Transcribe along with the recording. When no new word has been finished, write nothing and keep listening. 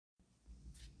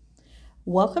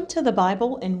Welcome to the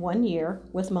Bible in 1 Year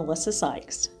with Melissa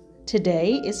Sykes.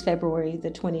 Today is February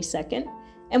the 22nd,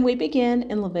 and we begin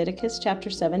in Leviticus chapter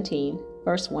 17,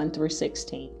 verse 1 through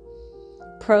 16.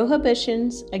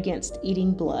 Prohibitions against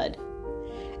eating blood.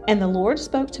 And the Lord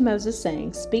spoke to Moses,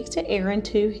 saying, Speak to Aaron,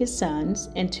 to his sons,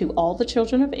 and to all the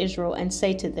children of Israel, and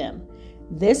say to them,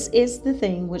 This is the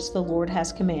thing which the Lord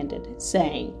has commanded,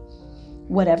 saying,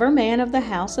 Whatever man of the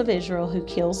house of Israel who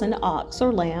kills an ox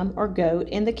or lamb or goat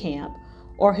in the camp,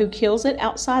 or who kills it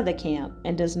outside the camp,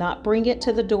 and does not bring it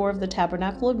to the door of the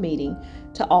tabernacle of meeting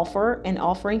to offer an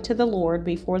offering to the Lord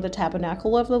before the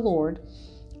tabernacle of the Lord,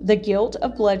 the guilt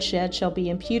of bloodshed shall be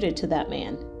imputed to that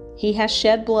man. He has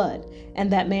shed blood,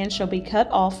 and that man shall be cut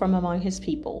off from among his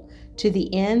people, to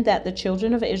the end that the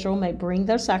children of Israel may bring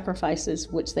their sacrifices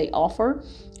which they offer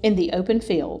in the open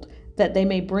field, that they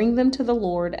may bring them to the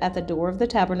Lord at the door of the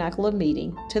tabernacle of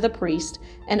meeting, to the priest,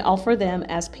 and offer them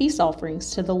as peace offerings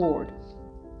to the Lord.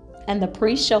 And the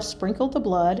priest shall sprinkle the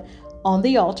blood on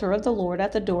the altar of the Lord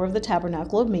at the door of the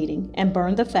tabernacle of meeting, and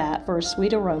burn the fat for a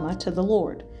sweet aroma to the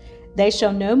Lord. They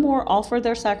shall no more offer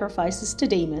their sacrifices to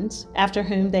demons, after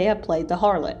whom they have played the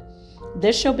harlot.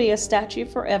 This shall be a statute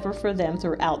forever for them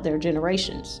throughout their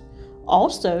generations.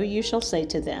 Also you shall say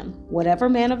to them, Whatever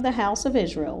man of the house of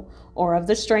Israel, or of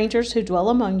the strangers who dwell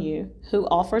among you, who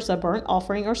offers a burnt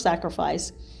offering or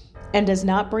sacrifice, and does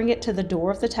not bring it to the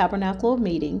door of the tabernacle of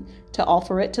meeting to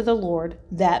offer it to the Lord,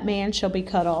 that man shall be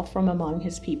cut off from among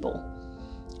his people.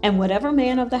 And whatever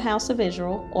man of the house of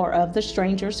Israel, or of the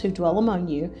strangers who dwell among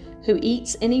you, who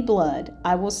eats any blood,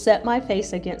 I will set my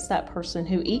face against that person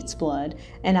who eats blood,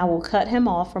 and I will cut him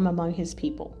off from among his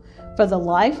people. For the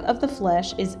life of the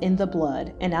flesh is in the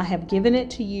blood, and I have given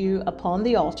it to you upon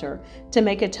the altar to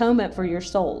make atonement for your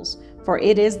souls, for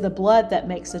it is the blood that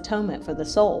makes atonement for the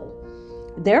soul.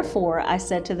 Therefore I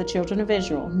said to the children of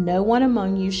Israel, No one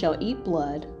among you shall eat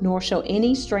blood, nor shall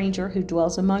any stranger who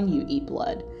dwells among you eat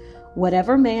blood.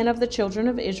 Whatever man of the children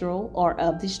of Israel, or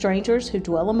of the strangers who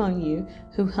dwell among you,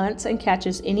 who hunts and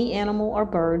catches any animal or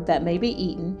bird that may be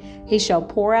eaten, he shall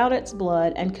pour out its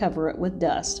blood and cover it with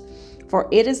dust. For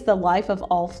it is the life of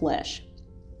all flesh.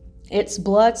 Its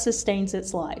blood sustains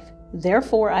its life.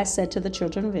 Therefore I said to the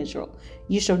children of Israel,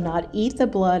 You shall not eat the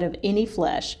blood of any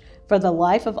flesh, for the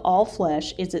life of all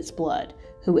flesh is its blood.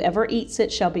 Whoever eats it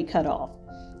shall be cut off.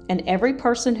 And every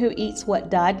person who eats what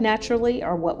died naturally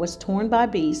or what was torn by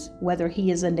beasts, whether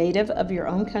he is a native of your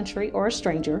own country or a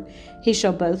stranger, he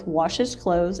shall both wash his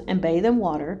clothes and bathe in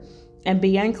water, and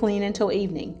be unclean until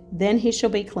evening. Then he shall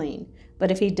be clean.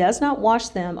 But if he does not wash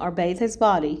them or bathe his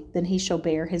body, then he shall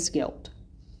bear his guilt.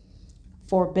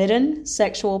 Forbidden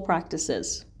sexual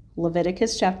practices.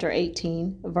 Leviticus chapter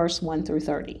 18, verse 1 through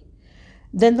 30.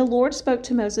 Then the Lord spoke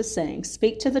to Moses, saying,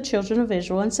 Speak to the children of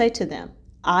Israel and say to them,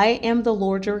 I am the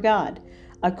Lord your God.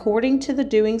 According to the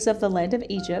doings of the land of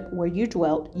Egypt, where you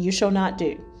dwelt, you shall not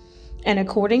do. And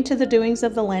according to the doings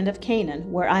of the land of Canaan,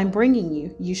 where I am bringing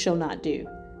you, you shall not do.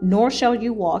 Nor shall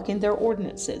you walk in their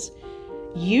ordinances.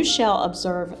 You shall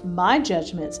observe my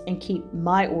judgments and keep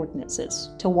my ordinances,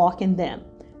 to walk in them.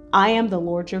 I am the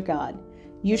Lord your God.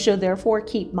 You shall therefore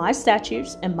keep my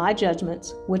statutes and my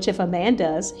judgments, which if a man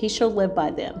does, he shall live by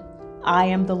them. I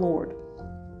am the Lord.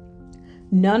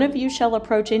 None of you shall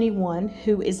approach anyone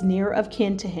who is near of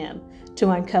kin to him,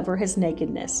 to uncover his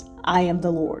nakedness. I am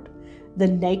the Lord. The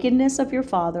nakedness of your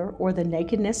father, or the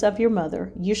nakedness of your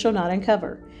mother, you shall not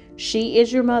uncover. She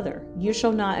is your mother. You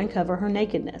shall not uncover her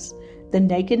nakedness. The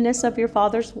nakedness of your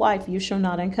father's wife you shall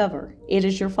not uncover. It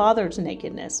is your father's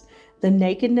nakedness. The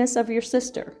nakedness of your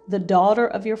sister, the daughter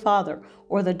of your father,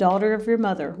 or the daughter of your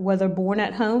mother, whether born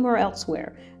at home or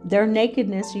elsewhere, their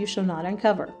nakedness you shall not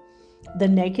uncover. The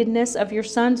nakedness of your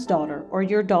son's daughter, or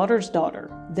your daughter's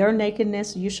daughter, their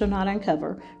nakedness you shall not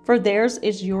uncover, for theirs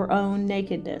is your own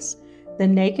nakedness. The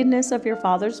nakedness of your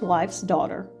father's wife's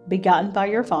daughter, begotten by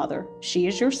your father, she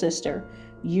is your sister,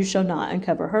 you shall not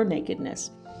uncover her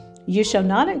nakedness. You shall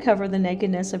not uncover the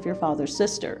nakedness of your father's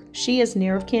sister, she is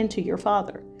near of kin to your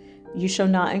father. You shall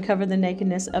not uncover the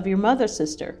nakedness of your mother's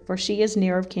sister, for she is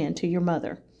near of kin to your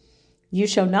mother. You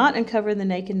shall not uncover the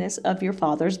nakedness of your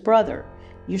father's brother.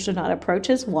 You shall not approach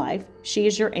his wife, she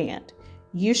is your aunt.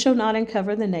 You shall not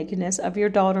uncover the nakedness of your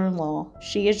daughter-in-law,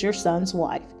 she is your son's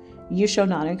wife. You shall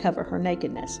not uncover her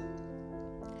nakedness.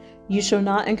 You shall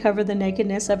not uncover the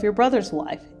nakedness of your brother's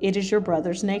wife, it is your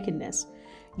brother's nakedness.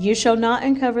 You shall not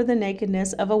uncover the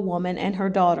nakedness of a woman and her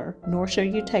daughter, nor shall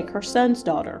you take her son's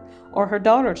daughter, or her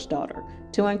daughter's daughter,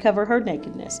 to uncover her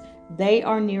nakedness. They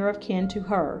are near of kin to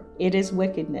her, it is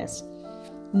wickedness.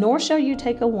 Nor shall you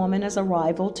take a woman as a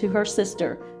rival to her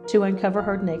sister, to uncover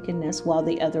her nakedness while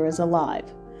the other is alive.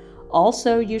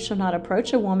 Also, you shall not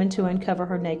approach a woman to uncover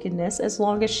her nakedness as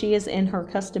long as she is in her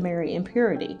customary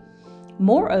impurity.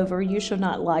 Moreover, you shall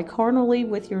not lie carnally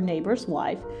with your neighbor's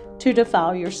wife to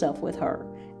defile yourself with her.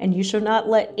 And you shall not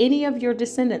let any of your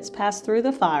descendants pass through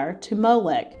the fire to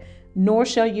Molech, nor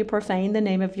shall you profane the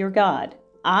name of your God.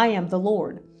 I am the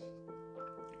Lord.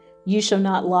 You shall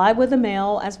not lie with a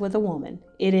male as with a woman.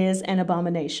 It is an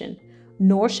abomination.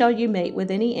 Nor shall you mate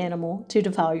with any animal to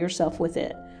defile yourself with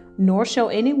it. Nor shall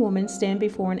any woman stand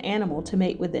before an animal to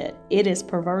mate with it. It is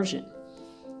perversion.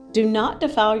 Do not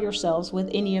defile yourselves with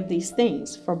any of these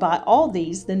things, for by all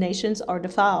these the nations are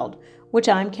defiled, which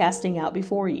I am casting out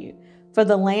before you. For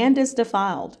the land is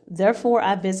defiled, therefore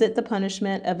I visit the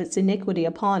punishment of its iniquity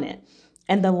upon it,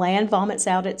 and the land vomits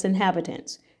out its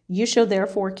inhabitants. You shall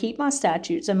therefore keep my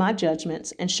statutes and my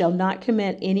judgments, and shall not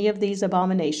commit any of these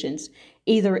abominations,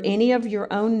 either any of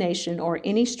your own nation or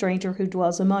any stranger who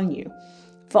dwells among you.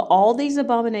 For all these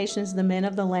abominations the men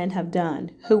of the land have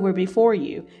done, who were before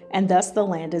you, and thus the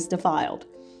land is defiled.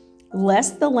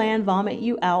 Lest the land vomit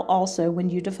you out also when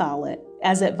you defile it,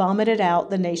 as it vomited out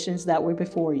the nations that were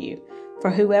before you. For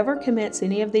whoever commits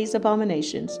any of these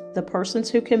abominations, the persons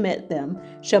who commit them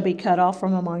shall be cut off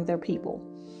from among their people.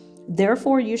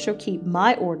 Therefore you shall keep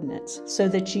my ordinance, so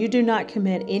that you do not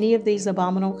commit any of these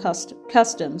abominable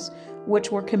customs which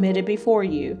were committed before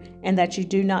you, and that you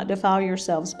do not defile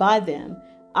yourselves by them.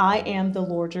 I am the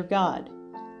Lord your God.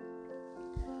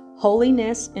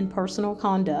 Holiness in personal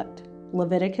conduct.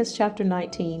 Leviticus chapter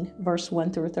 19, verse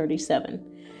 1 through 37.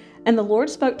 And the Lord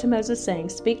spoke to Moses, saying,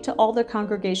 Speak to all the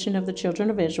congregation of the children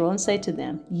of Israel, and say to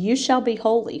them, You shall be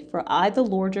holy, for I, the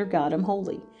Lord your God, am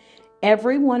holy.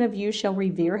 Every one of you shall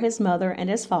revere his mother and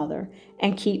his father,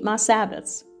 and keep my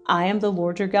Sabbaths. I am the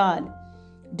Lord your God.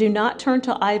 Do not turn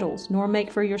to idols, nor make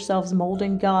for yourselves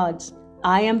molten gods.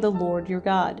 I am the Lord your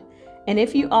God. And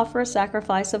if you offer a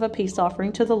sacrifice of a peace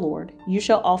offering to the Lord, you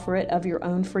shall offer it of your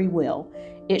own free will.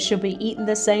 It shall be eaten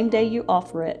the same day you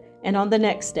offer it, and on the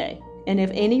next day. And if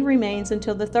any remains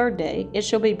until the third day, it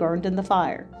shall be burned in the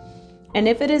fire. And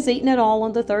if it is eaten at all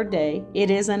on the third day, it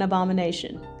is an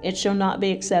abomination. It shall not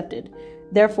be accepted.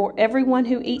 Therefore everyone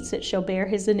who eats it shall bear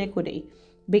his iniquity,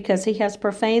 because he has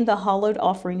profaned the hallowed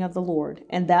offering of the Lord,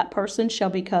 and that person shall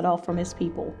be cut off from his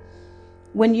people.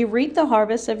 When you reap the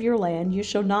harvest of your land, you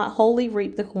shall not wholly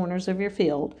reap the corners of your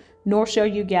field, nor shall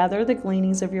you gather the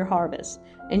gleanings of your harvest.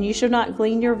 And you shall not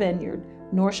glean your vineyard,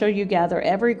 nor shall you gather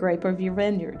every grape of your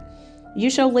vineyard. You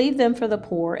shall leave them for the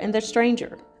poor and the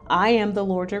stranger. I am the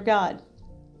Lord your God.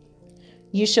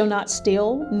 You shall not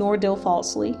steal, nor deal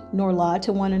falsely, nor lie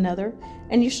to one another,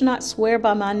 and you shall not swear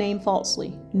by my name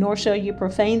falsely, nor shall you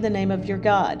profane the name of your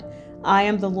God. I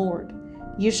am the Lord.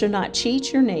 You shall not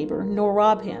cheat your neighbor, nor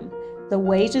rob him. The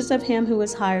wages of him who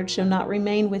is hired shall not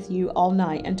remain with you all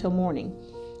night until morning.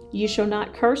 You shall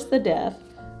not curse the deaf,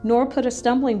 nor put a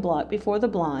stumbling block before the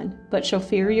blind, but shall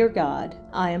fear your God.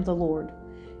 I am the Lord.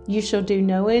 You shall do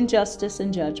no injustice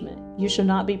in judgment. You shall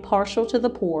not be partial to the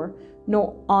poor,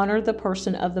 nor honor the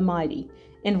person of the mighty.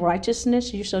 In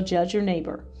righteousness you shall judge your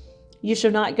neighbor. You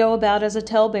shall not go about as a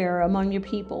talebearer among your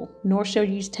people, nor shall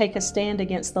you take a stand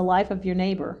against the life of your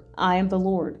neighbor. I am the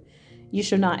Lord. You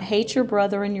shall not hate your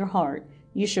brother in your heart.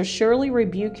 You shall surely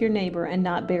rebuke your neighbor and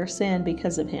not bear sin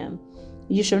because of him.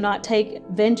 You shall not take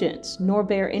vengeance, nor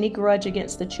bear any grudge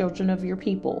against the children of your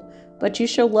people, but you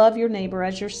shall love your neighbor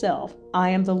as yourself. I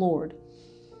am the Lord.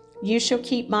 You shall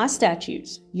keep my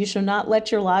statutes. You shall not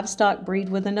let your livestock breed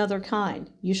with another kind.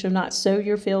 You shall not sow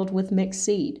your field with mixed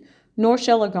seed, nor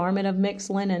shall a garment of mixed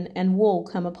linen and wool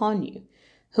come upon you.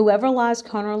 Whoever lies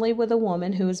carnally with a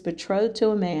woman who is betrothed to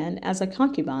a man as a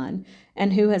concubine,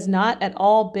 and who has not at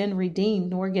all been redeemed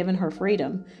nor given her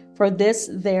freedom, for this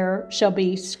there shall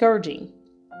be scourging.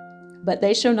 But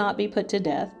they shall not be put to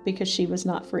death, because she was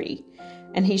not free.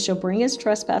 And he shall bring his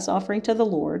trespass offering to the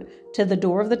Lord, to the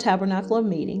door of the tabernacle of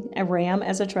meeting, a ram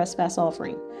as a trespass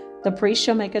offering. The priest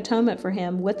shall make atonement for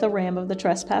him with the ram of the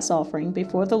trespass offering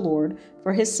before the Lord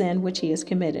for his sin which he has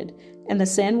committed, and the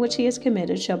sin which he has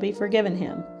committed shall be forgiven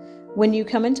him. When you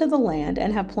come into the land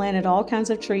and have planted all kinds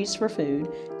of trees for food,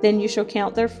 then you shall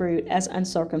count their fruit as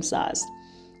uncircumcised.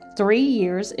 3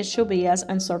 years it shall be as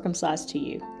uncircumcised to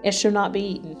you. It shall not be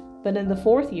eaten. But in the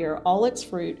 4th year all its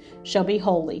fruit shall be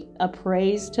holy, a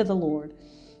praise to the Lord.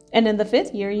 And in the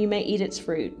 5th year you may eat its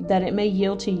fruit, that it may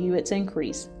yield to you its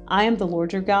increase. I am the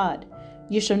Lord your God.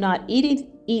 You shall not eat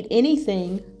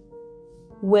anything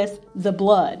with the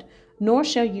blood, nor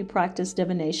shall you practice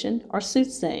divination or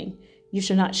soothsaying. You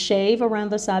shall not shave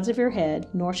around the sides of your head,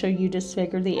 nor shall you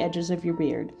disfigure the edges of your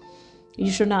beard.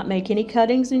 You shall not make any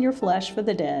cuttings in your flesh for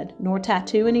the dead, nor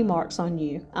tattoo any marks on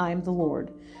you. I am the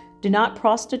Lord. Do not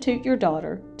prostitute your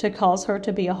daughter to cause her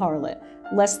to be a harlot,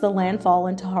 lest the land fall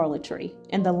into harlotry,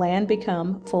 and the land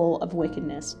become full of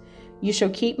wickedness. You shall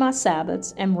keep my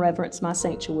Sabbaths and reverence my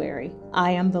sanctuary.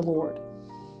 I am the Lord.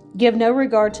 Give no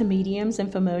regard to mediums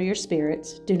and familiar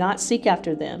spirits. Do not seek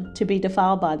after them, to be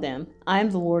defiled by them. I am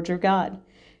the Lord your God.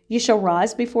 You shall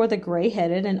rise before the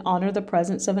gray-headed and honor the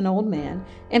presence of an old man,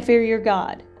 and fear your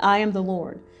God. I am the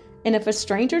Lord. And if a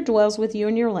stranger dwells with you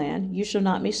in your land, you shall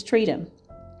not mistreat him.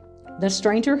 The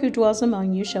stranger who dwells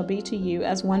among you shall be to you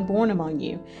as one born among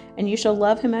you, and you shall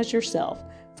love him as yourself.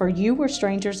 For you were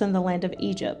strangers in the land of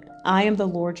Egypt. I am the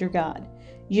Lord your God.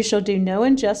 You shall do no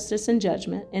injustice in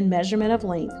judgment, in measurement of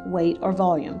length, weight, or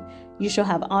volume. You shall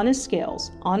have honest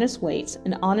scales, honest weights,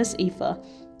 an honest ephah,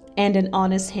 and an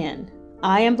honest hin.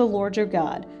 I am the Lord your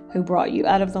God, who brought you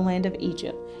out of the land of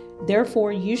Egypt.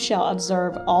 Therefore you shall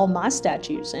observe all my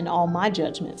statutes and all my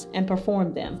judgments, and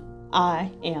perform them.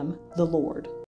 I am the Lord.